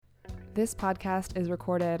This podcast is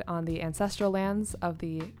recorded on the ancestral lands of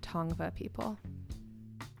the Tongva people.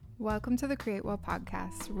 Welcome to the Create Well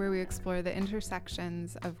podcast, where we explore the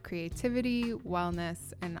intersections of creativity,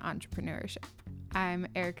 wellness, and entrepreneurship. I'm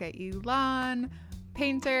Erica Elon,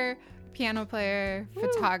 painter, piano player,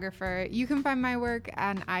 photographer. You can find my work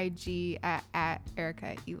on IG at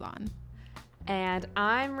Erica Elon. And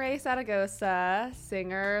I'm Ray Saragosa,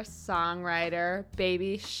 singer, songwriter,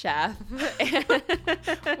 baby chef.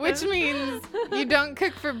 Which means you don't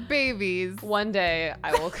cook for babies. One day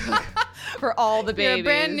I will cook for all the babies.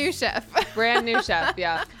 You're a brand new chef. Brand new chef,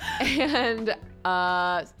 yeah. And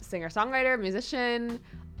singer, songwriter, musician,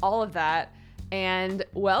 all of that. And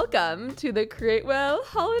welcome to the Create Well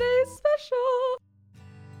Holiday Special.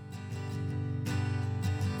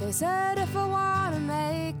 They said if I wanna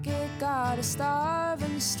make it, gotta starve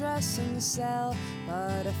and stress and sell.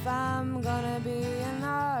 But if I'm gonna be an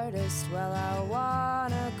artist, well, I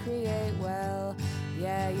wanna create well.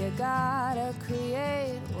 Yeah, you gotta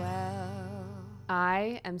create well.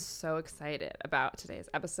 I am so excited about today's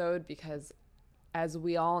episode because, as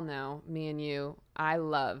we all know, me and you, I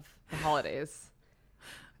love the holidays.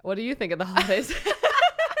 What do you think of the holidays?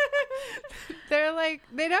 They're like,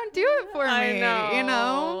 they don't do it for me, you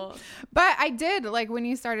know? But I did, like, when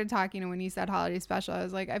you started talking and when you said holiday special, I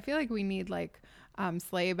was like, I feel like we need, like,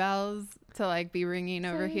 sleigh bells to, like, be ringing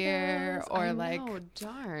over here, or, like,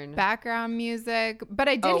 background music. But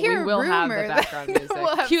I did hear a rumor have the background music.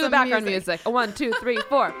 We'll have Cue the background music. 1, 2, 3,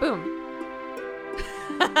 4, boom.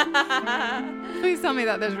 Please tell me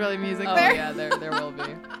that there's really music there. there. Oh, yeah, there will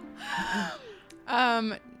be.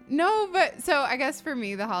 No, but so I guess for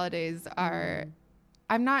me, the holidays are,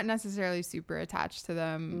 I'm not necessarily super attached to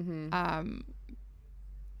them.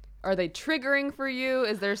 Are they triggering for you?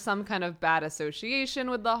 Is there some kind of bad association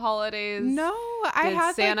with the holidays? No, Did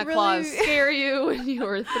Santa Claus scare you when you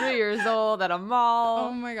were 3 years old at a mall?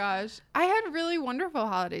 Oh my gosh. I had really wonderful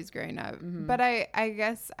holidays growing up, but I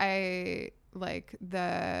guess I like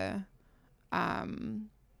the,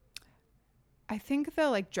 I think the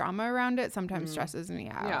like drama around it sometimes stresses me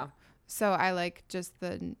out. Yeah. So I like just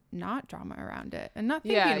the not drama around it and not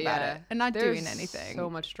thinking about it and not doing anything. So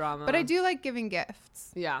much drama. But I do like giving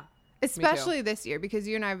gifts. Yeah. Especially this year, because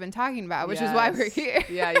you and I have been talking about, which is why we're here.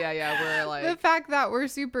 Yeah. We're like the fact that we're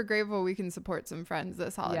super grateful we can support some friends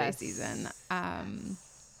this holiday season.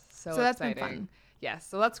 So that's been fun. Yes.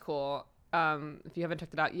 So that's cool. If you haven't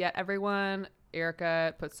checked it out yet, everyone,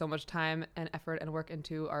 Erica put so much time and effort and work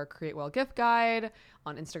into our Create Well gift guide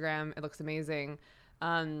on Instagram. It looks amazing.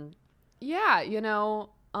 The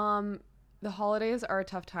holidays are a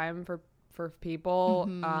tough time for people.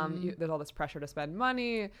 There's all this pressure to spend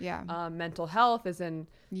money. Yeah. Mental health is in,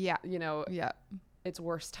 its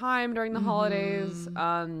worst time during the holidays.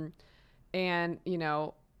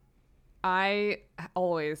 I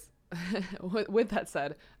always, with that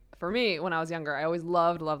said, for me, when I was younger, I always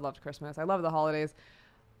loved Christmas. I love the holidays.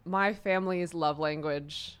 My family's love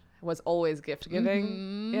language was always gift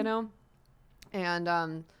giving,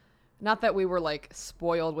 and not that we were like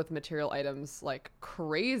spoiled with material items like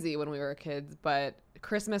crazy when we were kids, but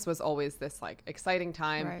Christmas was always this like exciting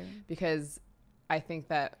time because I think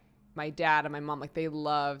that my dad and my mom, like they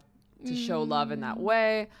loved to show love in that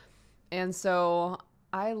way. And so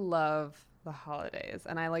I love the holidays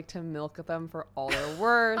and I like to milk them for all they're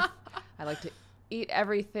worth. I like to eat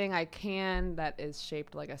everything I can that is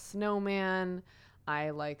shaped like a snowman. I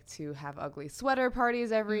like to have ugly sweater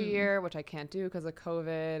parties every year, which I can't do because of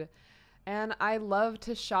COVID. And I love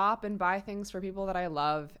to shop and buy things for people that I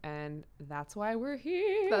love. And that's why we're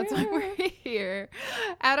here. That's why we're here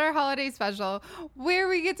at our holiday special, where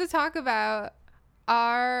we get to talk about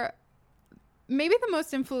our maybe the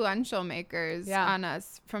most influential makers on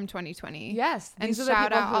us from 2020. Yes. And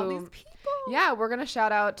shout out all these people. Yeah, we're going to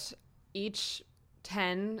shout out each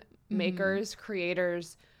 10 makers,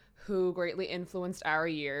 creators who greatly influenced our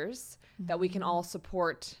years that we can all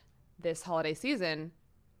support this holiday season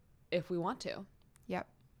if we want to. Yep.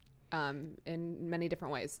 In many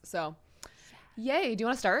different ways. So, yay. Do you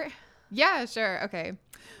want to start? Yeah, sure. Okay.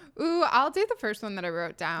 Ooh, I'll do the first one that I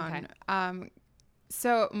wrote down. Okay.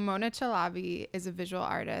 So Mona Chalabi is a visual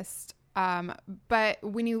artist. But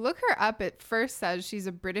when you look her up, it first says she's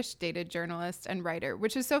a British data journalist and writer,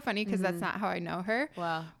 which is so funny because that's not how I know her.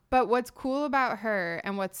 Wow. But what's cool about her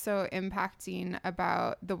and what's so impacting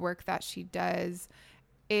about the work that she does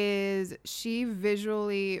is she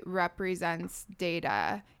visually represents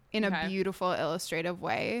data in Okay. a beautiful illustrative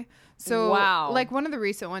way. So Wow. like one of the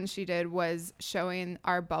recent ones she did was showing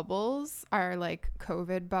our bubbles, our like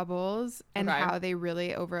COVID bubbles, and Okay. how they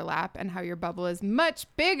really overlap and how your bubble is much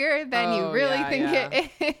bigger than you Oh, really yeah, think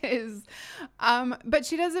yeah. it is. But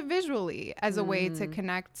she does it visually as a way to Mm.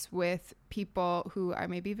 connect with people who are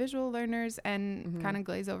maybe visual learners and Mm-hmm. kind of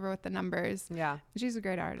glaze over with the numbers. Yeah. She's a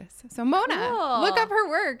great artist. So Mona, Cool. look up her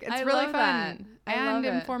work. It's I really love fun that. I and love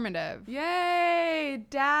it. informative. Yay,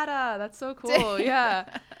 data. That's so cool. Yeah.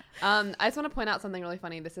 I just want to point out something really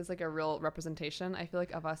funny. This is like a real representation, I feel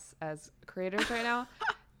like, of us as creators right now.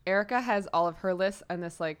 Erica has all of her lists on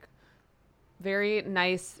this like very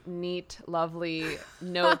nice, neat, lovely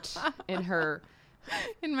note in her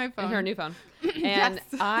In my phone. in her new phone. And Yes.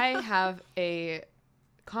 I have a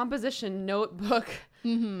composition notebook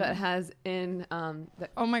Mhm. that has in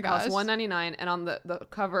that Oh my costs gosh. $1.99, and on the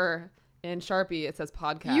cover in Sharpie it says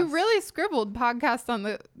podcast. You really scribbled podcast on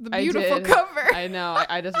the I beautiful did. cover. I know.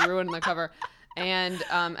 I just ruined the cover. And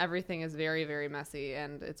everything is very, very messy,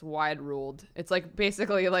 and it's wide ruled. It's like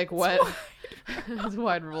basically like what it's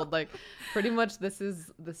wide ruled. Like pretty much this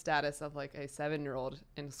is the status of like a 7-year-old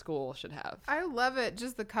in school should have. I love it.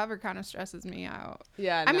 Just the cover kind of stresses me out.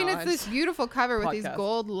 Yeah. I mean, no, it's this beautiful cover with these Podcast.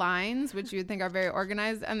 gold lines, which you would think are very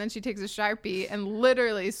organized. And then she takes a Sharpie and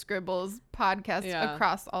literally scribbles podcast Yeah.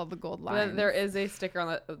 across all the gold But lines. then there is a sticker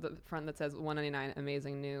on the front that says $1.99,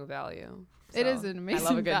 amazing new value. It is So, an amazing I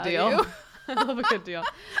love a good value. deal. I love a good deal.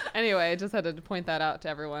 Anyway, I just had to point that out to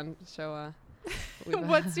everyone. So,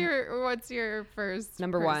 What's your first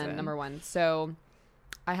number person? one. So,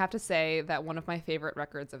 I have to say that one of my favorite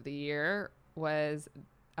records of the year was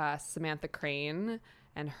Samantha Crane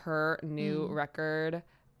and her new record,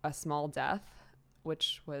 A Small Death,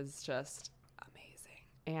 which was just amazing.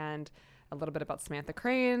 And a little bit about Samantha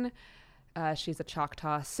Crane. She's a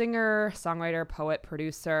Choctaw singer, songwriter, poet,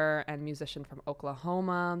 producer, and musician from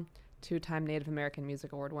Oklahoma, 2-time Native American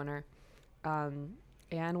Music Award winner,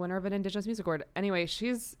 and winner of an Indigenous Music Award. Anyway,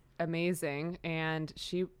 she's amazing, and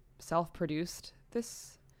she self-produced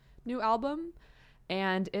this new album,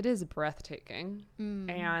 and it is breathtaking.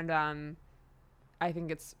 And I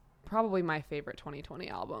think it's probably my favorite 2020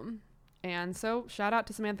 album. And so shout out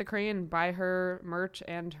to Samantha Crane, buy her merch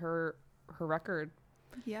and her record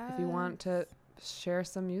Yeah. if you want to share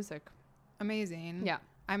some music. Amazing. Yeah.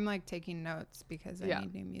 I'm like taking notes because I Yeah.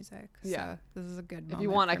 need new music. Yeah. So this is a good moment. If you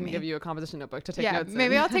want, I for can me. give you a composition notebook to take Yeah, notes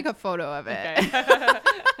maybe in. I'll take a photo of it.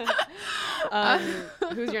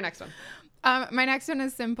 Okay. Who's your next one? My next one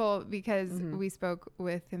is simple because we spoke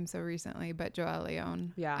with him so recently, but Joel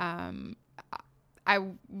Leon. Yeah. I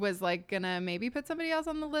was like gonna maybe put somebody else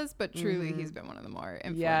on the list, but truly he's been one of the more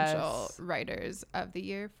influential Yes. writers of the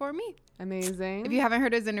year for me. Amazing. If you haven't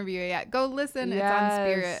heard his interview yet, go listen. It's on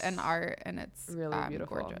Spirit Yes. and Art, and it's really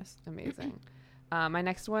beautiful. gorgeous. Amazing. My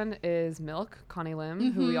next one is Milk, Connie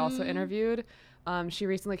Lim, who we also interviewed. She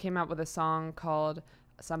recently came out with a song called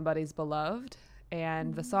Somebody's Beloved,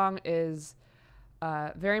 and the song is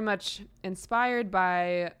very much inspired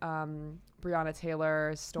by Breonna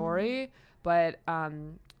Taylor's story, but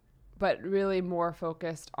really more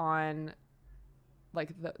focused on like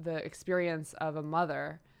the experience of a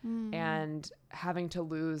mother and having to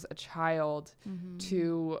lose a child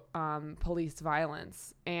to police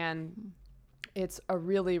violence. And it's a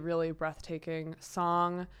really, really breathtaking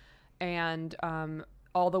song, and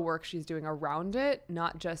all the work she's doing around it,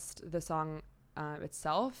 not just the song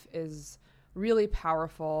itself, is really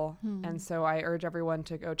powerful. And so I urge everyone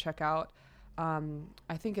to go check out,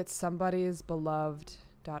 I think it's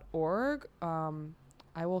somebodiesbeloved.org.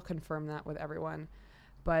 I will confirm that with everyone,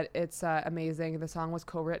 but it's amazing. The song was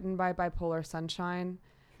co-written by Bipolar Sunshine,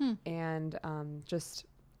 and just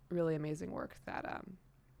really amazing work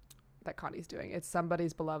that Connie's doing. It's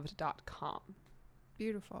somebodiesbeloved.com.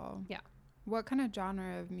 Beautiful. Yeah. What kind of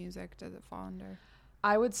genre of music does it fall under?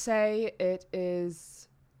 I would say it is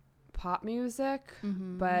pop music,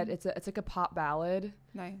 but it's like a pop ballad,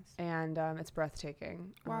 Nice. and it's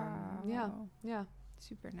breathtaking. Wow. Yeah.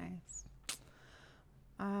 Super nice.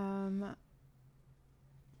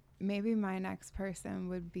 Maybe my next person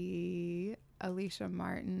would be Alicia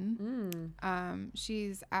Martin.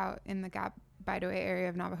 She's out in the Gabidoe area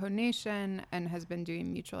of Navajo Nation and has been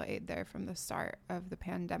doing mutual aid there from the start of the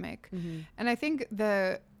pandemic. And I think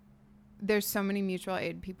there's so many mutual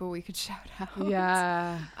aid people we could shout out.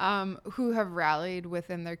 Yeah. Who have rallied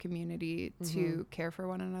within their community to care for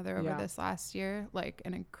one another over Yeah. this last year. Like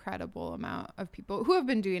an incredible amount of people who have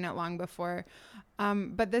been doing it long before.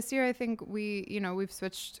 But this year, I think we've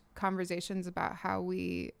switched conversations about how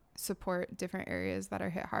we support different areas that are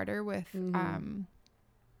hit harder with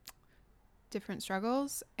different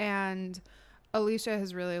struggles. And Alicia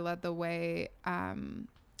has really led the way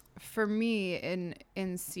for me in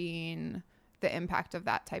seeing the impact of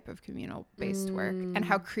that type of communal based work and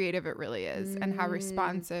how creative it really is and how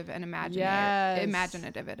responsive and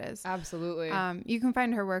imaginative it is. Absolutely. You can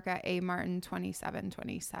find her work at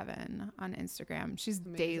amartin2727 on Instagram. She's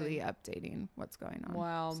daily updating what's going on.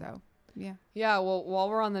 Wow. So yeah. Yeah. Well, while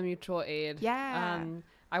we're on the mutual aid, Yeah.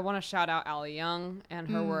 I want to shout out Allie Young and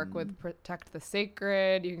her work with Protect the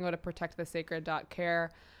Sacred. You can go to protectthesacred.care,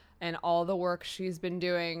 and all the work she's been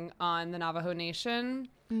doing on the Navajo Nation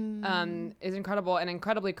is incredible and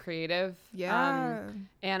incredibly creative. Yeah.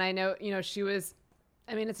 And I know, she was,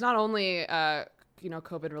 it's not only,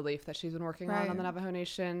 COVID relief that she's been working on the Navajo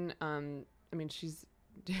Nation. She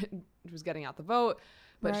was getting out the vote,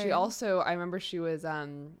 but she also, I remember she was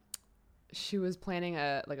planning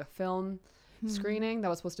a film screening that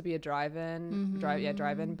was supposed to be a drive-in,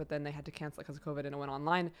 but then they had to cancel it because of COVID and it went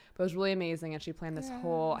online. But it was really amazing, and she planned this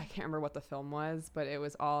whole, I can't remember what the film was, but it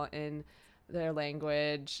was all in their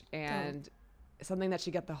language and something that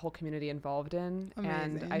she got the whole community involved in.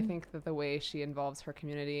 Amazing. And I think that the way she involves her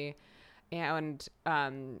community and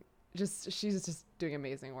she's just doing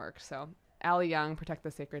amazing work. So Allie Young,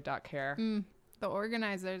 protectthesacred.care. The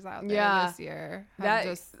organizers out there this year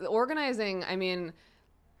organizing,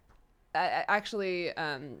 actually,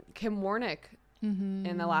 Kim Warnick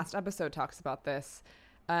in the last episode talks about this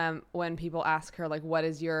when people ask her, like, what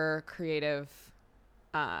is your creative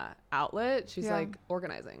outlet? She's like,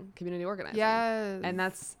 organizing, community organizing. Yes. And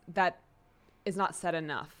that is not said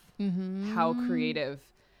enough. How creative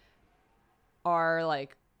are,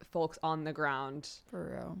 like, folks on the ground,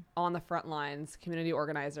 for real, on the front lines, community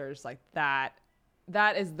organizers, like that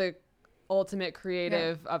is the ultimate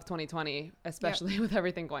creative of 2020, especially with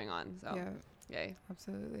everything going on. So yay.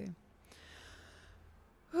 Absolutely.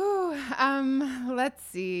 Whew, let's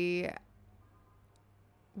see.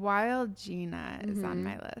 Wild Gina is on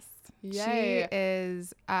my list. Yay. She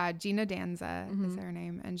is Gina Danza is her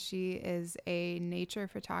name, and she is a nature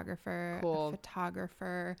photographer. Cool. A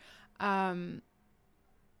photographer.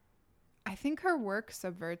 I think her work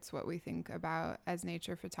subverts what we think about as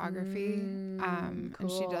nature photography. Cool. And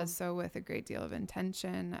she does so with a great deal of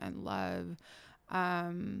intention and love.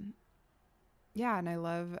 And I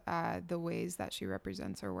love the ways that she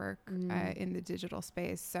represents her work in the digital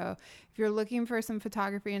space. So if you're looking for some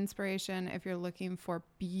photography inspiration, if you're looking for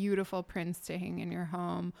beautiful prints to hang in your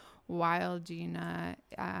home, Wild Gina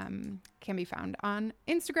can be found on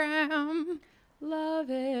Instagram. Love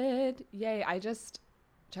it. Yay. I just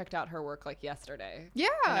checked out her work like yesterday. Yeah.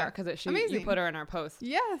 Because amazing. You put her in our post.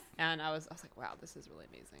 Yes. And I was like, wow, this is really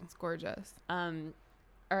amazing. It's gorgeous. All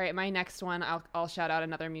right. My next one, I'll shout out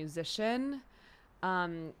another musician,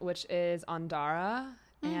 which is Andara.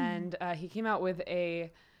 And he came out with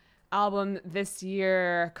a album this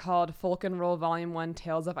year called Folk and Roll Volume 1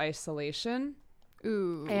 Tales of Isolation.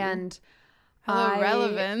 Ooh. And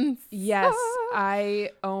relevance. Yes.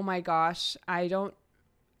 Oh my gosh. I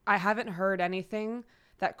haven't heard anything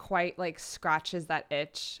that quite like scratches that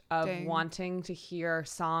itch of wanting to hear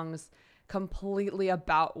songs completely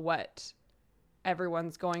about what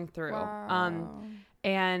everyone's going through. Wow.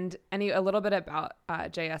 And a little bit about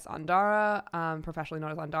J.S. Andara, professionally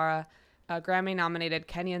known as Andara, a Grammy-nominated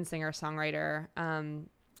Kenyan singer-songwriter,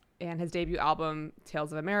 and his debut album,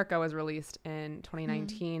 Tales of America, was released in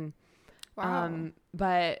 2019. Wow.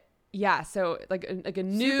 But yeah, so like a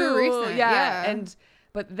new, super recent,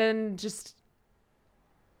 but then just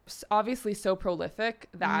obviously so prolific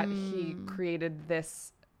that he created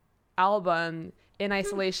this album in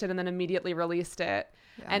isolation and then immediately released it.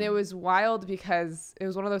 Yeah. And it was wild because it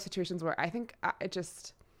was one of those situations where I think it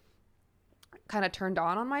just kind of turned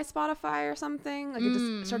on my Spotify or something. Like it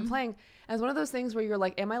just started playing. And it's one of those things where you're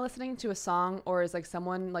like, am I listening to a song or is like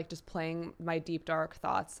someone like just playing my deep, dark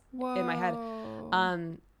thoughts in my head?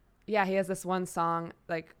 Yeah, he has this one song,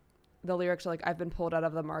 like the lyrics are like, I've been pulled out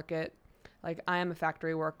of the market. Like I am a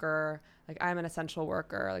factory worker. Like I'm an essential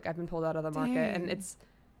worker. Like I've been pulled out of the market. And it's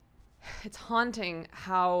haunting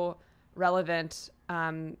how relevant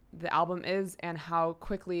the album is and how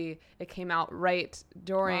quickly it came out right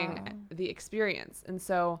during the experience. And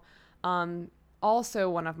so also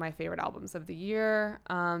one of my favorite albums of the year.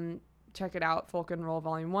 Check it out, Folk and Roll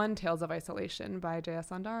Volume 1, Tales of Isolation by J.S.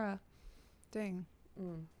 Andara. Dang.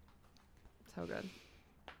 So good.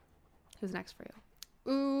 Who's next for you?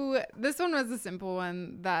 Ooh, this one was a simple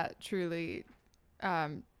one that truly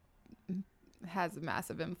has a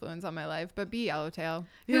massive influence on my life, but B. Yellowtail,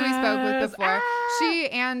 who we spoke with before. She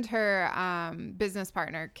and her business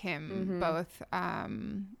partner, Kim, both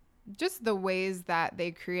just the ways that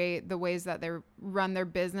they create, the ways that they run their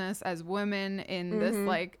business as women in this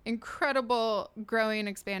like incredible, growing,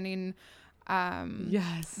 expanding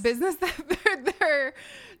business that they're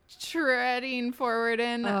treading forward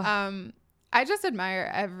in. I just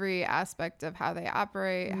admire every aspect of how they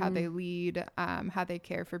operate, how they lead, how they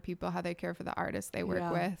care for people, how they care for the artists they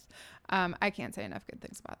work with. I can't say enough good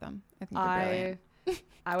things about them. I think they're brilliant.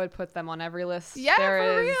 I would put them on every list. Yeah,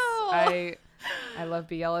 for real. I love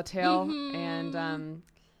Be Yellowtail, and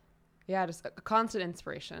just a constant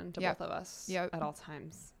inspiration to both of us at all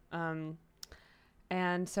times.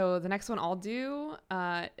 And so the next one I'll do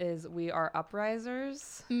is We Are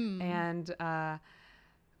Uprisers, and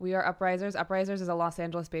We Are Uprisers. Uprisers is a Los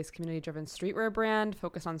Angeles-based community-driven streetwear brand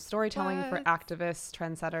focused on storytelling for activists,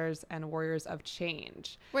 trendsetters, and warriors of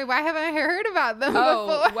change. Wait, why haven't I heard about them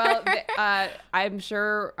before? Well, I'm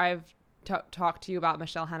sure I've talked to you about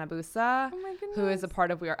Michelle Hanabusa, who is a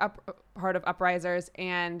part of Uprisers,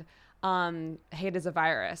 and Hate is a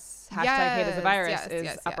Virus. Hashtag Hate is a Virus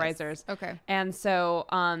is Uprisers. Okay. And so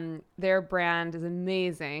their brand is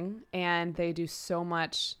amazing, and they do so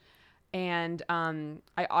much. And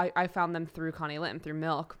I found them through Connie Lim, through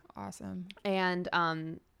Milk. Awesome. And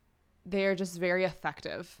they're just very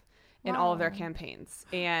effective in all of their campaigns.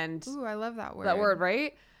 And ooh, I love that word. That word,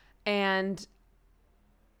 right? And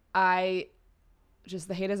the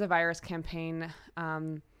Hate is a Virus campaign,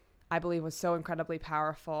 I believe, was so incredibly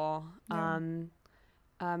powerful. Yeah.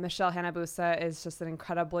 Michelle Hanabusa is just an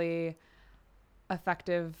incredibly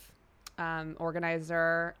effective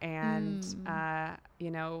organizer and a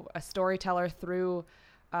storyteller through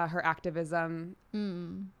her activism.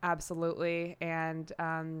 Absolutely. And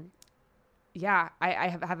I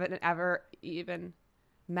haven't ever even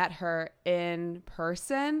met her in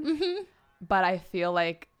person, but I feel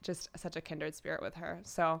like just such a kindred spirit with her.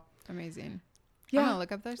 So amazing. Yeah, I'm gonna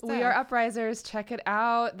look up their stuff. We Are Uprisers. Check it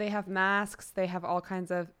out. They have masks, they have all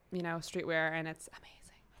kinds of streetwear, and it's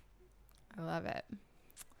amazing. I love it.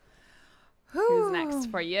 Who's next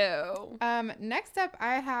for you? Next up,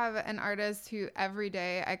 I have an artist who every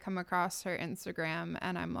day I come across her Instagram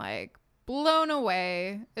and I'm like blown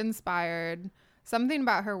away, inspired. Something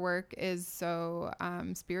about her work is so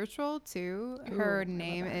spiritual too. Her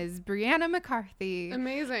name is Brianna McCarthy.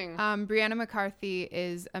 Amazing. Brianna McCarthy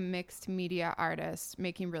is a mixed media artist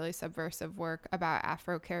making really subversive work about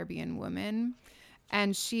Afro-Caribbean women.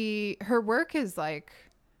 And her work is like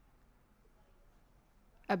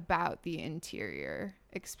about the interior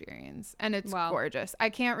experience, and it's gorgeous. I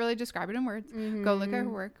can't really describe it in words. Go look at her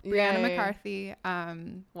work. Brianna McCarthy.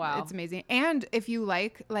 It's amazing. And if you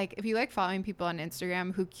like following people on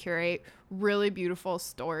Instagram who curate really beautiful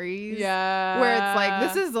stories, where it's like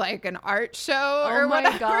this is like an art show or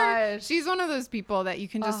whatever. Gosh. She's one of those people that you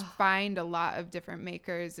can just find a lot of different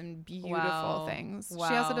makers and beautiful things.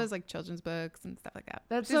 She also does like children's books and stuff like that.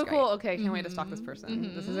 That's so cool. Okay, can't wait to stalk this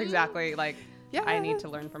person. This is exactly like I need to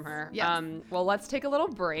learn from her. Yes. Well, let's take a little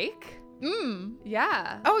break.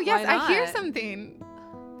 Yeah. Oh yes, I hear something.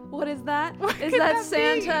 What is that? Is that that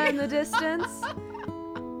Santa in the distance?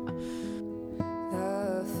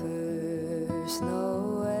 The first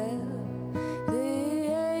Noel,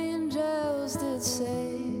 the angels did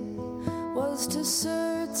say, was to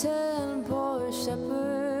certain poor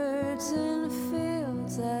shepherds in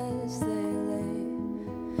fields as they lay,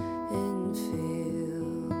 in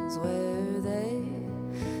fields where they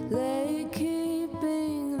lay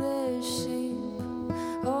keeping their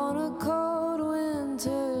sheep on a cold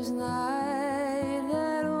winter's night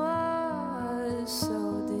that was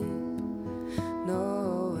so deep.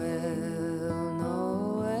 Noel,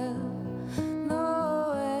 Noel,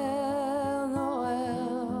 Noel, Noel,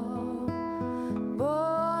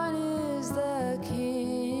 born is the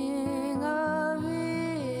King of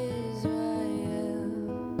Israel.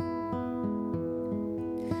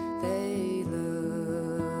 They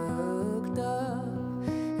looked up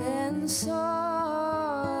and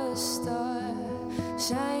saw a star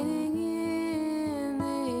shining in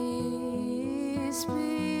the east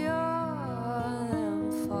beyond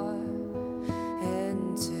them far,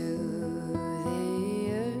 and to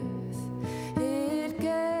the earth it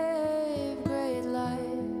gave great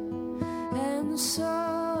light, and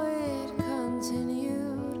so it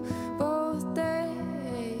continued both day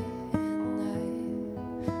and night.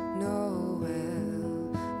 Noel,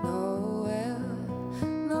 Noel,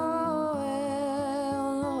 Noel,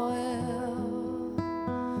 Noel,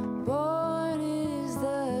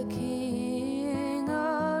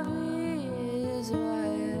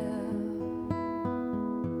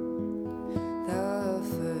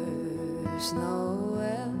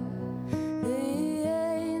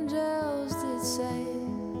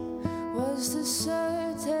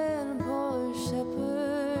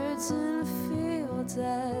 fields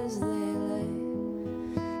as they lay,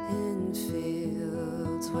 in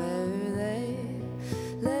fields where they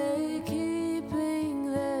lay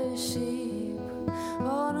keeping their sheep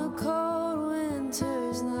on a cold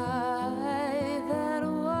winter's night that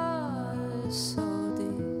was so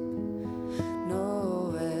deep.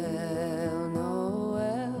 Noel,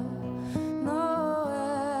 Noel,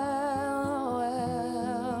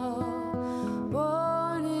 Noel,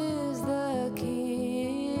 born is the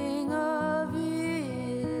King of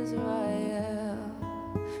Israel.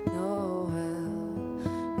 Noel,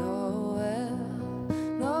 Noel,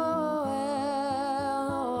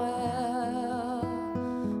 Noel,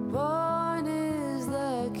 born is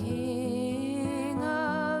the King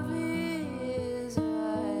of Israel.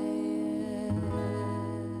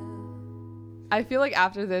 I feel like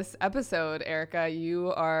after this episode, Erica,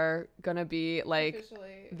 you are gonna be like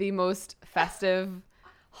Officially. the most festive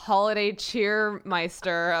holiday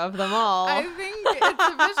cheermeister of them all. I think it's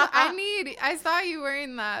official. I saw you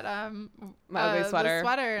wearing that My ugly sweater. the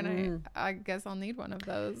sweater, and I guess I'll need one of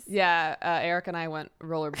those. Yeah, Eric and I went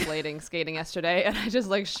rollerblading skating yesterday, and I just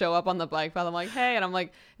like show up on the bike path. I'm like, hey, and I'm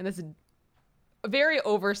like in this very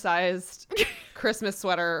oversized Christmas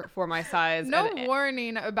sweater for my size. No and,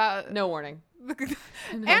 warning about no warning. and a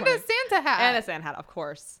warning. Santa hat. And a Santa hat, of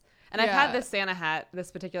course. And I've had Yeah.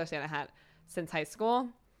 this particular Santa hat since high school.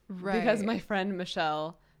 right. Because my friend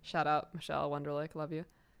Michelle, shout out Michelle Wonderlick, love you.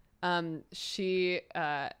 She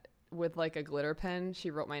with like a glitter pen,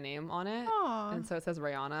 she wrote my name on it, Aw, and so it says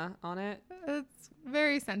Rihanna on it. it's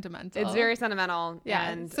very sentimental. It's very sentimental. yeah.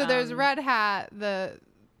 And, so there's red hat, the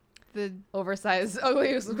oversized ugly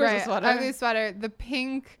Christmas right, sweater. ugly sweater, the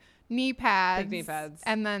pink knee pads, Pink knee pads.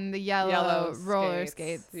 and then the yellow, Yellow roller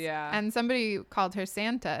skates. skates. Yeah. And somebody called her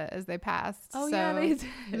Santa as they passed. Oh so yeah, they it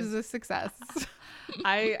did. was a success.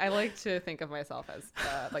 I like to think of myself as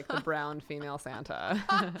like the brown female Santa,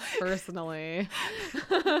 personally.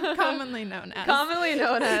 Commonly known as. Commonly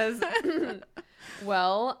known as.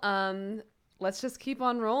 Well, let's just keep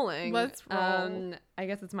on rolling. Let's roll. I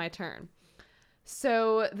guess it's my turn.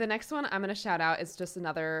 So the next one I'm going to shout out is just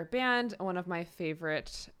another band, one of my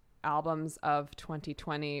favorite albums of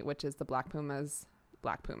 2020, which is the Black Pumas.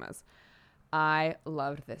 I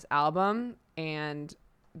loved this album, and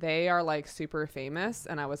they are like super famous,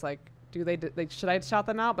 and I was like, should I shout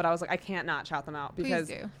them out? But I was like, I can't not shout them out because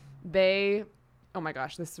Please do. they, oh my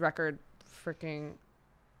gosh, this record freaking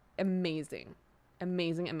amazing.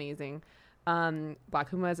 Black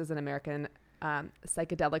Pumas is an American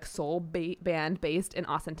psychedelic soul band based in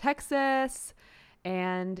Austin, Texas.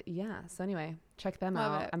 And yeah, so anyway, check them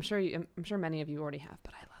Love out. it. I'm sure many of you already have,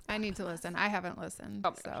 but I love I need to listen. I haven't listened.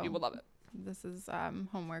 Oh my so gosh, you will love it. this is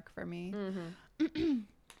homework for me. Mm-hmm.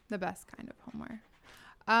 The best kind of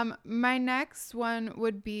homework. My next one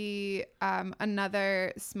would be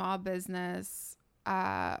another small business,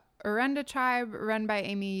 Orenda Tribe, run by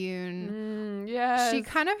Amy Yoon. Yes. She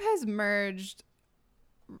kind of has merged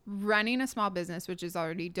running a small business, which is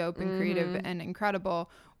already dope and creative and incredible,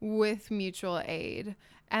 with mutual aid.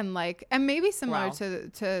 And maybe similar Wow. to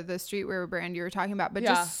the streetwear brand you were talking about, but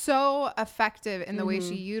Yeah. just so effective in the way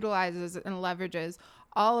she utilizes and leverages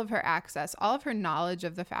all of her access, all of her knowledge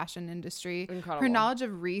of the fashion industry, Incredible. her knowledge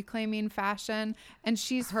of reclaiming fashion. And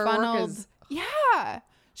she's Her work funneled. is-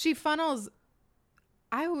 She funnels,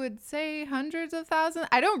 I would say, hundreds of thousands.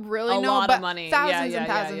 I don't really A know, lot of but money. thousands Yeah, and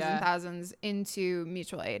yeah, thousands yeah. and thousands into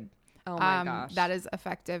mutual aid. Oh my gosh. That is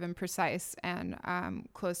effective and precise and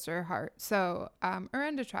close to her heart. So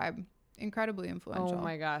Orenda Tribe, incredibly influential. Oh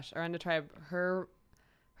my gosh. Orenda Tribe, her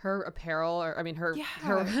apparel, or I mean her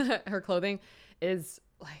Yeah. her clothing is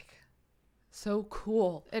like so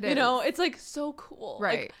cool. It You know, is. it's like so cool.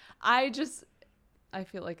 Right. Like, I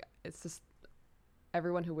feel like it's just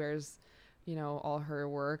everyone who wears, you know, all her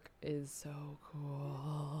work is so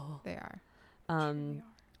cool. They are. All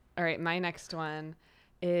right, my next one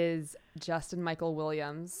is Justin Michael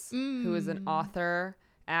Williams, who is an author,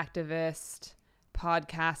 activist,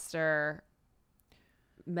 podcaster,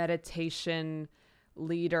 meditation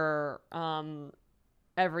leader,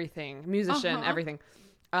 everything, musician, everything.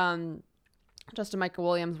 Justin Michael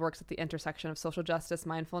Williams works at the intersection of social justice,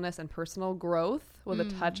 mindfulness, and personal growth with a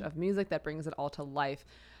touch of music that brings it all to life.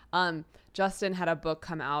 Justin had a book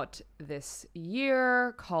come out this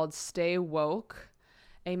year called Stay Woke,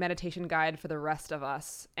 a meditation guide for the rest of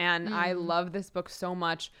us. And I love this book so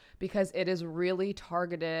much because it is really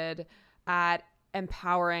targeted at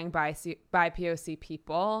empowering BIPOC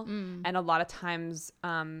people. And a lot of times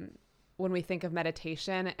when we think of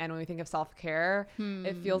meditation and when we think of self-care,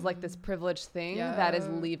 it feels like this privileged thing that is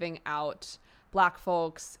leaving out Black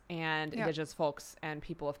folks and Indigenous folks and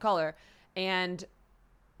people of color. And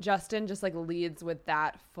Justin just like leads with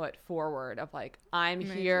that foot forward of like, I'm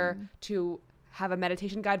here to have a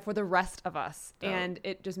meditation guide for the rest of us. Dope. And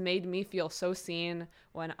it just made me feel so seen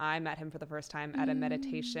when I met him for the first time at a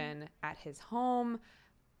meditation at his home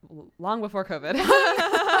long before COVID.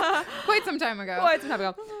 Quite some time ago.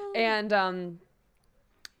 And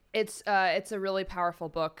it's a really powerful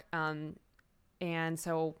book. And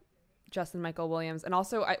so Justin Michael Williams, and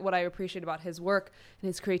also what I appreciate about his work and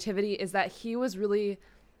his creativity is that he was really,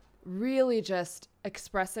 really just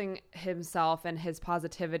expressing himself and his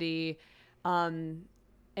positivity, and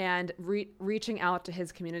reaching out to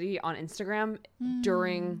his community on Instagram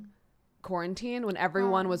during quarantine when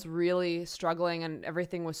everyone was really struggling and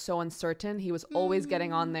everything was so uncertain. He was always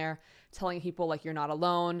getting on there telling people like, you're not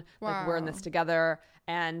alone, like we're in this together,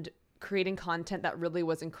 and creating content that really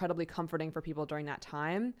was incredibly comforting for people during that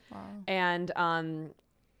time. And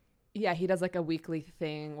he does like a weekly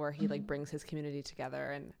thing where he like brings his community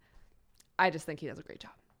together, and I just think he does a great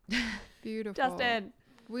job. Beautiful. Justin,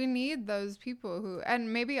 we need those people who,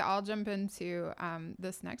 and maybe I'll jump into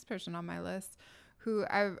this next person on my list who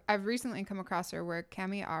I've recently come across her work.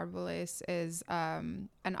 Cami Arboles is an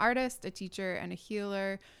artist, a teacher, and a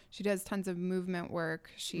healer. She does tons of movement work.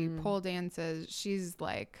 She pole dances. She's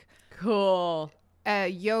like cool, a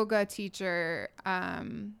yoga teacher,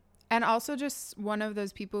 and also just one of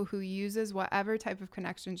those people who uses whatever type of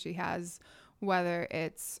connection she has, whether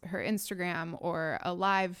it's her Instagram or a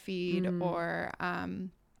live feed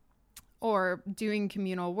or doing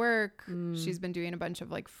communal work. She's been doing a bunch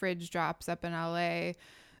of like fridge drops up in LA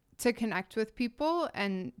to connect with people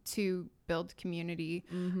and to build community.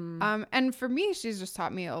 And for me, she's just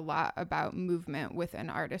taught me a lot about movement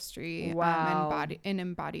within artistry, and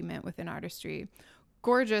embodiment within artistry.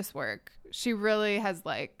 Gorgeous work. She really has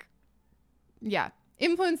like,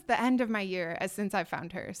 influenced the end of my year since I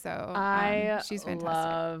found her. So she's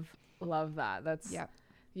fantastic. Love that. That's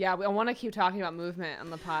yeah. I want to keep talking about movement on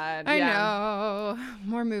the pod. I know.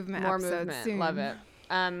 More movement. Soon. Love it.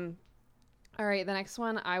 All right. The next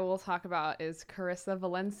one I will talk about is Carissa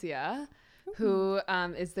Valencia, who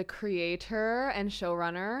is the creator and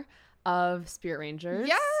showrunner of Spirit Rangers,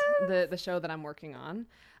 the show that I'm working on.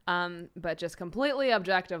 But just completely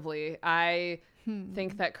objectively, I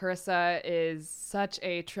think that Carissa is such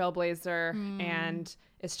a trailblazer and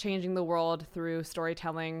is changing the world through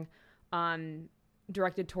storytelling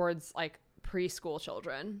directed towards like preschool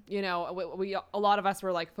children. You know, we a lot of us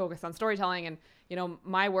were like focused on storytelling, and you know,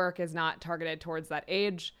 my work is not targeted towards that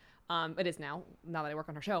age. It is now that I work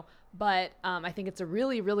on her show, but I think it's a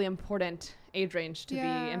really, really important age range to be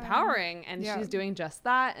empowering, and she's doing just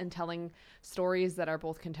that and telling stories that are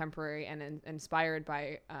both contemporary and inspired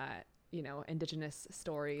by Indigenous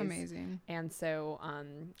stories. Amazing. And so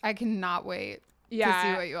I cannot wait to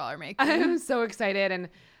see what you all are making. I'm so excited,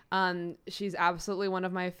 and she's absolutely one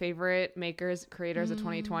of my favorite creators of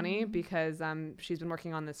 2020, because she's been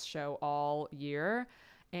working on this show all year,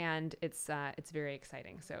 and it's very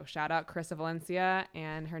exciting. So shout out Carissa Valencia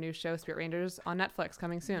and her new show Spirit Rangers on Netflix,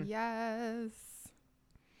 coming soon. Yes.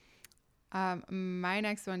 My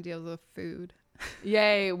next one deals with food.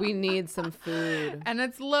 Yay, we need some food. And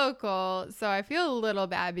it's local, so I feel a little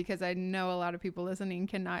bad because I know a lot of people listening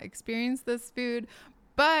cannot experience this food,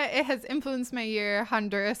 but it has influenced my year.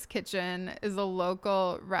 Honduras Kitchen is a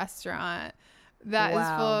local restaurant that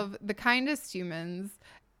is full of the kindest humans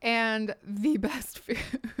and the best food.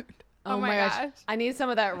 Oh my gosh. I need some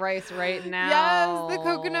of that rice right now. Yes, the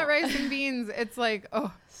coconut rice and beans. It's like,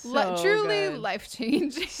 truly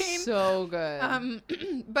life-changing. So good.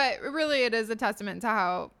 But really it is a testament to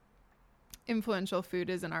how influential food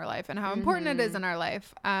is in our life and how important it is in our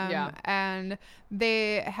life. And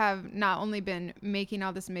they have not only been making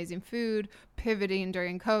all this amazing food, pivoting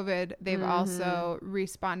during COVID, they've also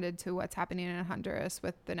responded to what's happening in Honduras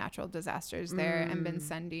with the natural disasters there and been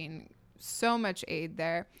sending so much aid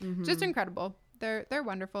there. Just incredible. They're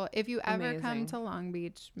wonderful. If you ever come to Long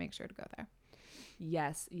Beach, make sure to go there.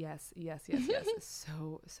 Yes.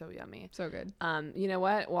 So yummy. So good. You know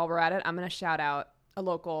what? While we're at it, I'm going to shout out a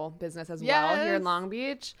local business as well here in Long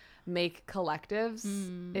Beach. Make Collectives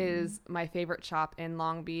is my favorite shop in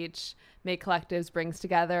Long Beach. Make Collectives brings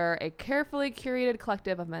together a carefully curated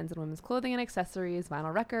collective of men's and women's clothing and accessories,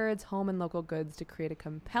 vinyl records, home and local goods to create a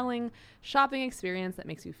compelling shopping experience that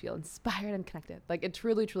makes you feel inspired and connected. Like it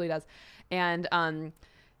truly, truly does. And,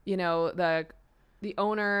 the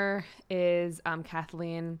owner is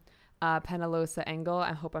Kathleen Penalosa Engel.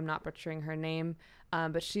 I hope I'm not butchering her name.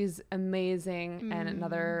 But she's amazing and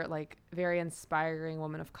another like very inspiring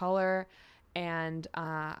woman of color. And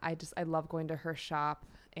I love going to her shop,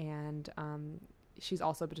 and she's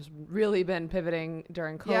also just really been pivoting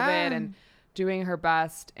during COVID and doing her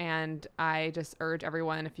best. And I just urge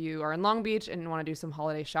everyone, if you are in Long Beach and want to do some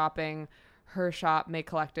holiday shopping, her shop, Make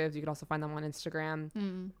Collectives, you can also find them on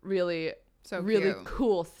Instagram. Really cute.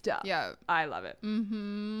 Cool stuff. Yeah. I love it.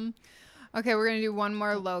 Okay, we're going to do one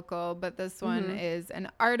more local, but this one is an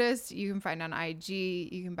artist you can find on IG.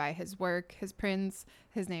 You can buy his work, his prints.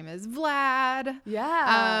 His name is Vlad.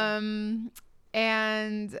 Yeah.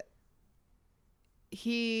 And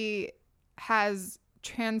he has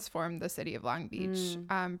transformed the city of Long Beach,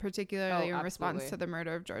 particularly in response to the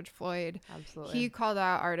murder of George Floyd. Absolutely. He called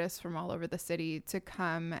out artists from all over the city to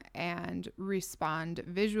come and respond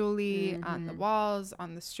visually on the walls,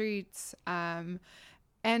 on the streets,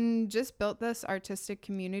 and just built this artistic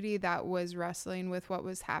community that was wrestling with what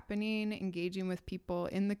was happening, engaging with people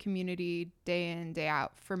in the community day in, day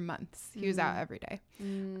out for months. He was out every day,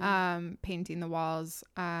 painting the walls.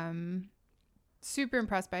 Super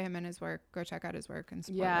impressed by him and his work. Go check out his work and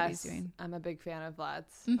support what he's doing. I'm a big fan of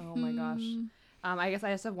Vlad's. Oh my gosh. I guess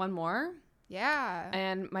I just have one more. Yeah.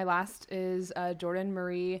 And my last is Jordan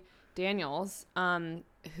Marie Daniels,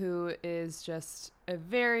 who is just a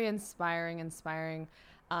very inspiring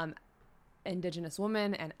Indigenous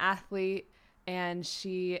woman and athlete. And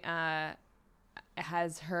she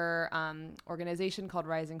has her organization called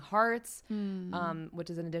Rising Hearts, which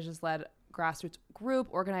is an Indigenous-led grassroots group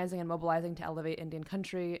organizing and mobilizing to elevate Indian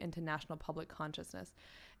country into national public consciousness.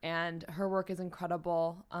 And her work is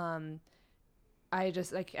incredible. I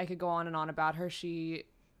could go on and on about her. She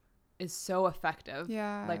is so effective.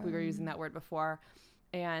 Yeah. Like we were using that word before.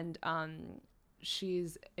 And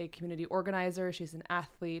she's a community organizer. She's an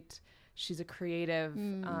athlete. She's a creative.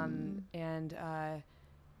 And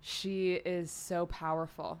she is so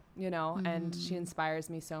powerful, and she inspires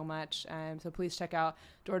me so much. So please check out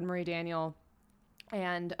Jordan Marie Daniel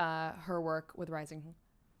and her work with Rising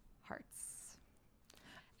Hearts.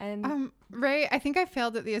 And Ray, I think I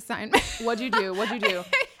failed at the assignment. What'd you do?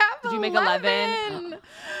 Did you make 11?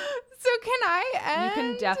 So can I end? You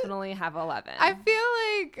can definitely have 11. I feel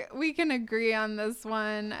like we can agree on this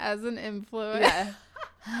one as an influence. Yeah.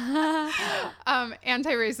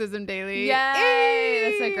 Anti-racism daily.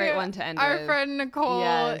 Yay! That's a great one to end Our with. friend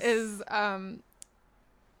Nicole is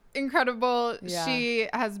incredible. Yeah. She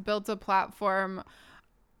has built a platform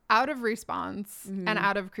out of response and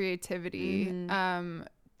out of creativity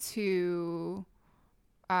to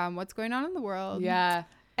what's going on in the world. Yeah.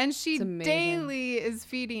 And she daily is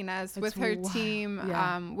feeding us with her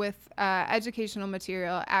team, with educational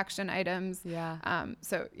material, action items. Yeah.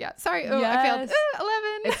 Sorry. I failed.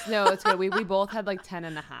 11. It's good. We both had like 10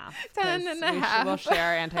 and a half. 10 and a half. We'll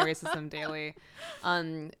share Anti-Racism Daily.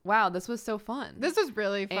 Wow, this was so fun. This was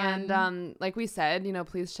really fun. And like we said,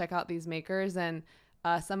 please check out these makers. And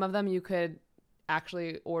some of them you could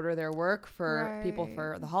actually order their work for people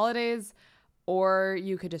for the holidays. Or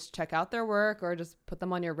you could just check out their work or just put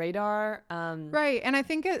them on your radar. Right. And I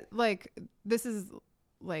think this is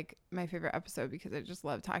like my favorite episode because I just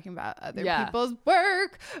love talking about other people's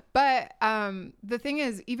work. But the thing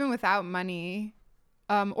is, even without money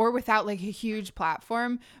or without like a huge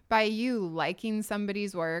platform, by you liking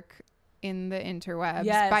somebody's work in the interwebs,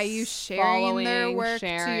 by you sharing their work to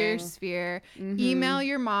your sphere, email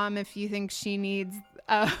your mom if you think she needs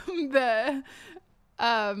a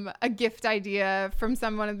gift idea from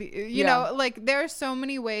someone of the, you know, like there are so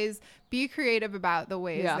many ways. Be creative about the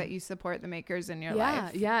ways that you support the makers in your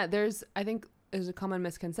life. Yeah. I think there's a common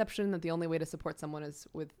misconception that the only way to support someone is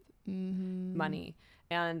with money.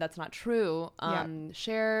 And that's not true.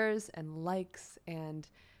 Shares and likes and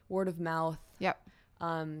word of mouth. Yep.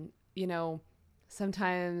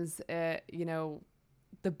 Sometimes,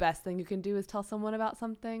 the best thing you can do is tell someone about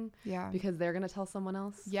something. Yeah. Because they're going to tell someone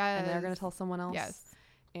else. Yes. And they're going to tell someone else. Yes.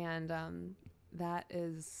 And that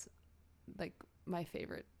is like my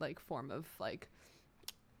favorite form of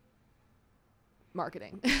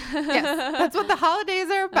marketing. Yes. That's what the holidays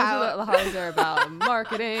are about. That's what the holidays are about.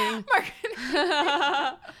 Marketing.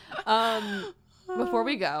 Before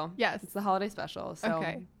we go. Yes. It's the holiday special. So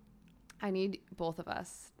I need both of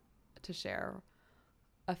us to share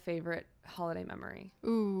a favorite holiday memory.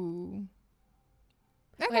 Ooh.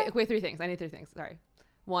 Okay. Wait, 3 things. I need 3 things. Sorry.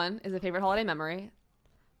 1 is a favorite holiday memory.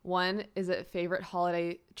 1 is a favorite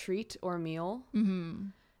holiday treat or meal. Mm-hmm.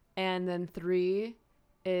 And then 3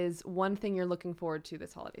 is one thing you're looking forward to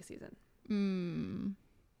this holiday season.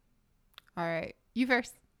 All right. You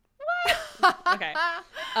first. Okay.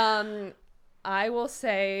 I will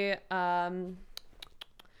say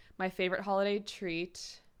my favorite holiday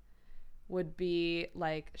treat would be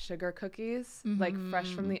sugar cookies, fresh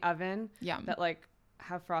from the oven. Yum. That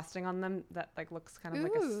have frosting on them that like looks kind of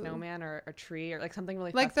like a snowman or a tree or like something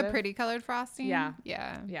really Like festive. the pretty colored frosting. Yeah.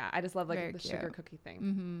 Yeah. I just love like Very the cute. sugar cookie thing.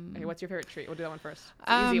 Mm-hmm. Okay, what's your favorite treat? We'll do that one first.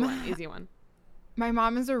 It's easy one. My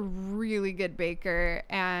mom is a really good baker,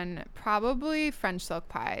 and probably French silk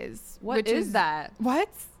pies. What is that? What?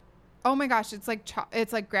 Oh my gosh, it's like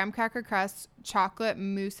it's like graham cracker crust, chocolate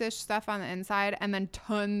mousse-ish stuff on the inside, and then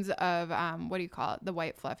tons of what do you call it? The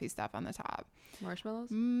white fluffy stuff on the top. Marshmallows?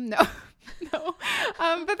 No. No.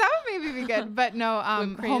 But that would maybe be good. But no,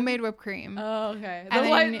 homemade whipped cream. Oh, okay.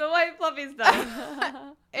 And The white fluffy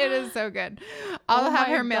stuff. It is so good. I'll have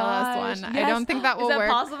her mail us one. Yes. I don't think that will work. Is that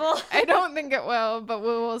possible? I don't think it will, but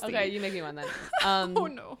we'll see. Okay, you make me one then. Oh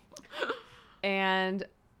no. And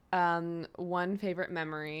one favorite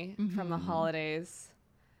memory from the holidays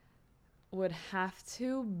would have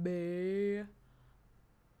to be,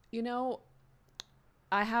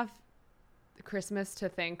 I have Christmas to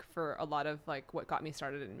thank for a lot of like what got me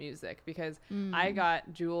started in music, because I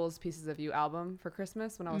got Jewel's Pieces of You album for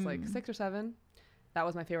Christmas when I was like 6 or 7. That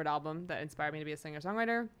was my favorite album that inspired me to be a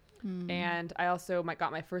singer-songwriter. And I also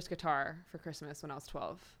got my first guitar for Christmas when I was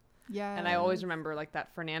 12. Yeah. And I always remember like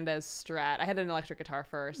that Fernandez Strat. I had an electric guitar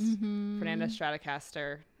first, Fernandez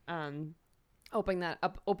Stratocaster, opening that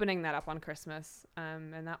up on Christmas.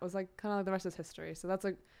 And that was like kind of like the rest is history. So that's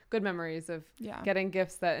like good memories of getting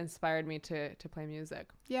gifts that inspired me to play music.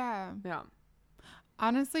 Yeah. Yeah.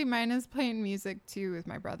 Honestly, mine is playing music too with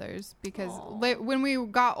my brothers, because when we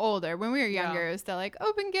got older, when we were younger, it was still like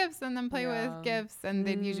open gifts and then play with gifts, and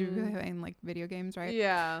they'd usually be playing like video games, right?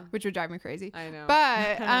 Yeah. Which would drive me crazy. I know.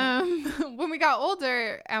 But when we got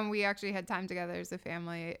older and we actually had time together as a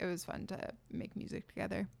family, it was fun to make music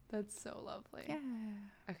together. That's so lovely. Yeah.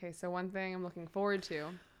 Okay, so one thing I'm looking forward to.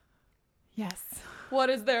 Yes. What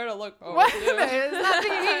is there to look forward to? There's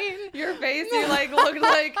nothing. Your face, you like looked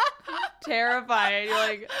like terrified. You're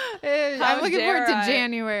like, I'm looking forward to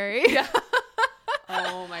January. Yeah.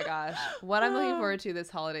 Oh my gosh. What I'm looking forward to this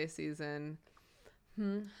holiday season.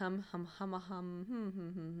 So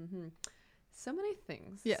many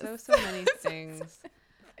things. Yes. So many things.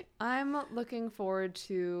 I'm looking forward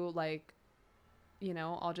to like,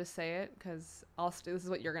 I'll just say it because this is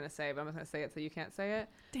what you're going to say, but I'm not going to say it so you can't say it.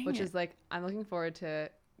 Dang it. Is like, I'm looking forward to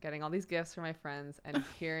getting all these gifts from my friends and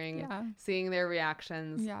seeing their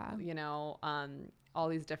reactions, all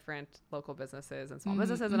these different local businesses and small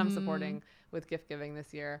businesses that I'm supporting with gift giving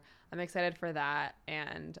this year. I'm excited for that.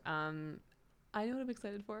 And I know what I'm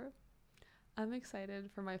excited for. I'm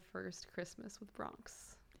excited for my first Christmas with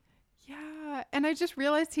Bronx. Yeah, and I just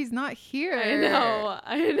realized he's not here. I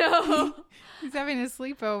know. He's having a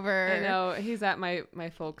sleepover. I know. He's at my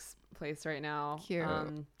folks' place right now. Cute.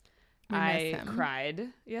 I cried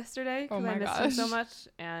yesterday because I missed him so much,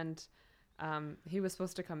 and he was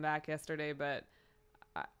supposed to come back yesterday, but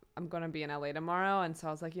I'm going to be in LA tomorrow, and so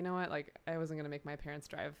I was like, you know what? Like, I wasn't going to make my parents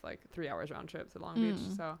drive like 3 hours round trip to Long Beach,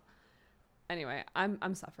 so anyway,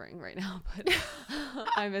 I'm suffering right now, but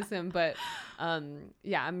I miss him. But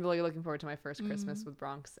I'm really looking forward to my first Christmas with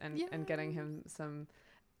Bronx and getting him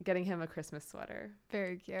a Christmas sweater.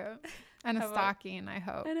 Very cute. And a stocking, I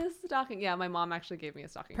hope. And a stocking. Yeah, my mom actually gave me a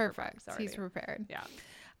stocking. Perfect. He's prepared. Yeah.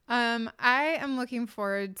 I am looking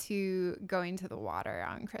forward to going to the water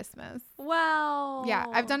on Christmas. Wow. Yeah,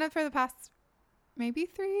 I've done it for the past maybe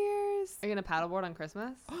 3 years. Are you gonna paddleboard on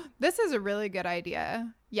Christmas? This is a really good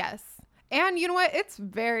idea. Yes. And you know what? It's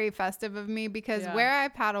very festive of me because where I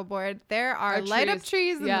paddleboard, there are light up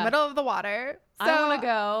trees in the middle of the water. So, I want to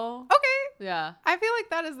go. Okay. Yeah. I feel like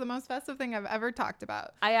that is the most festive thing I've ever talked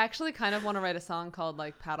about. I actually kind of want to write a song called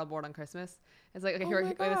like Paddleboard on Christmas. It's like,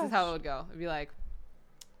 okay, this is how it would go. It'd be like,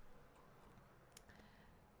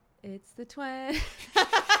 it's the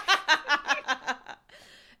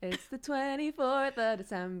 24th of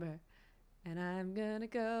December. And I'm gonna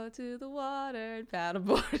go to the water and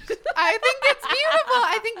paddleboard. I think it's beautiful.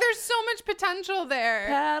 I think there's so much potential there.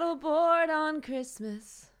 Paddleboard on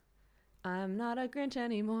Christmas. I'm not a Grinch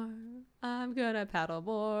anymore. I'm gonna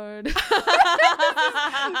paddleboard.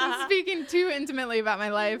 I'm speaking too intimately about my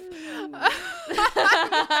life. I'm not a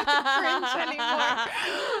Grinch anymore.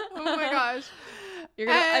 Oh my gosh.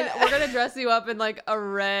 We're gonna dress you up in like a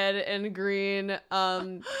red and green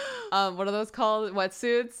what are those called,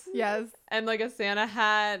 wetsuits? Yes. And like a Santa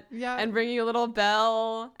hat. Yeah. And bring you a little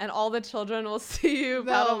bell, and all the children will see you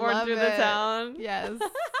paddleboard through the town. Yes.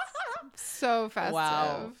 So festive.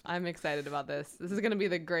 Wow, I'm excited about this. This is gonna be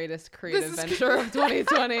the greatest creative venture of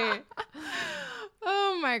 2020.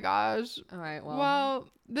 Oh my gosh. All right. Well,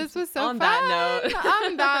 this was so fun. On that note.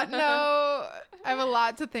 On that note, I have a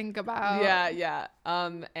lot to think about. Yeah.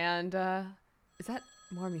 And is that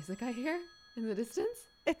more music I hear? In the distance?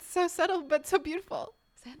 It's so subtle, but so beautiful.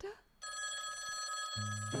 Santa?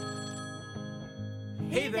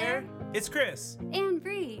 Hey there, it's Chris. And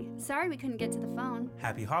Bree. Sorry we couldn't get to the phone.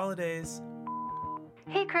 Happy holidays.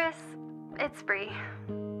 Hey, Chris. It's Bree.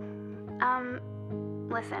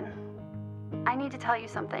 Listen. I need to tell you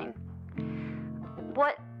something.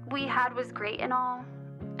 What we had was great and all,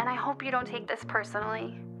 and I hope you don't take this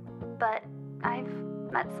personally, but I've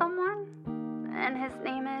met someone, and his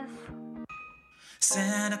name is...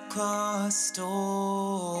 Santa Claus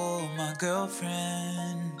stole my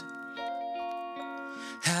girlfriend.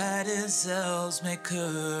 Had his elves make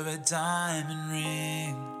her a diamond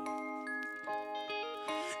ring.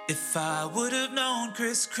 If I would have known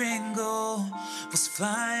Kris Kringle was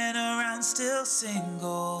flying around still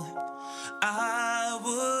single, I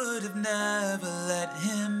would have never let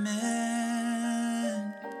him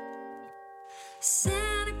in.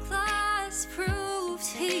 Santa Claus proved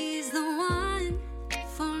he's the one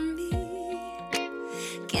for me.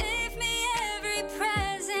 Gave me every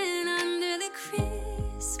present under the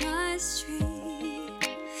Christmas tree.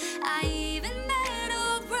 I even met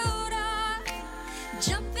old Rudolph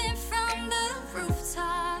jumping from the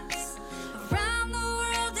rooftops around the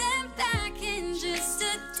world and back in just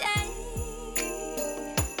a day.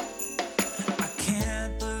 I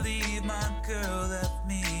can't believe my girl left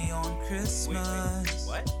me on Christmas. Wait,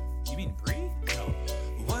 what? You mean Bree? No.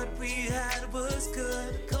 What we had was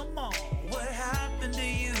good. Come on, what happened to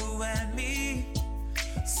you and me?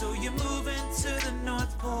 So you're moving to the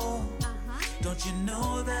North Pole. Don't you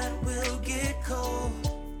know that we'll get cold?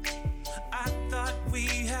 I thought we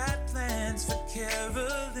had plans for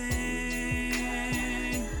caroling.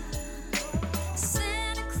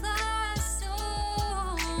 Santa Claus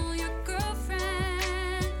stole your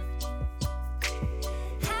girlfriend.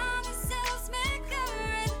 How the cells make her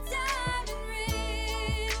a diamond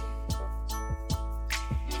ring.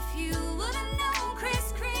 If you would've known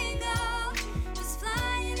Kris Kringle was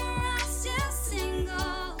flying around still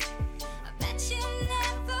single, I bet you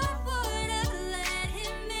never would've let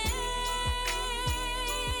him in.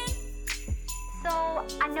 So,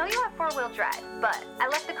 I know you have four-wheel drive, but I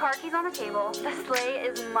left the car keys on the table. The sleigh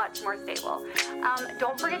is much more stable.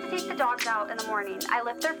 Don't forget to take the dogs out in the morning. I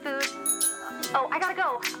left their food. Oh, I gotta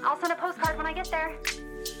go. I'll send a postcard when I get there.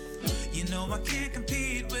 You know I can't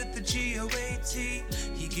compete with the GOAT.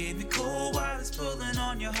 He gave me cold while he's pulling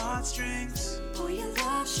on your heartstrings. Boy, your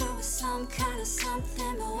love sure was some kind of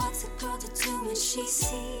something, but what's a girl to do when she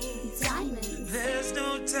sees diamonds? There's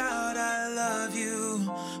no doubt I love you,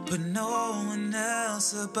 but no one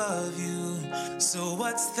else above you. So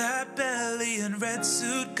what's that belly and red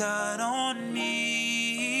suit got on me?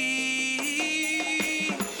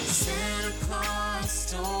 Santa Claus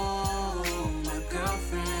stole my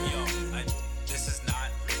girlfriend. Yo, this is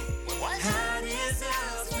not real. What? Had his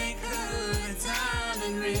elves make her a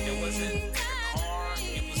diamond ring. It wasn't a car,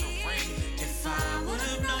 it was a ring. If I would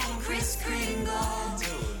have known Kris Kringle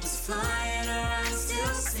was flying around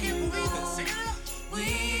still single,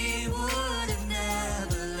 we would have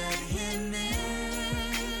never let him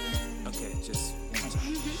in. Okay, just one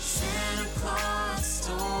time. Santa Claus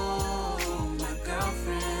stole my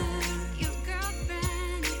girlfriend. Your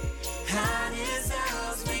girlfriend, Had his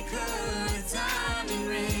elves make her a diamond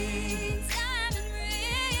ring. diamond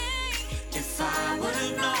ring. If I would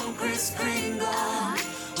have known Kris Kringle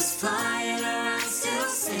was flying around still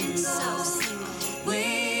single,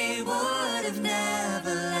 we would have never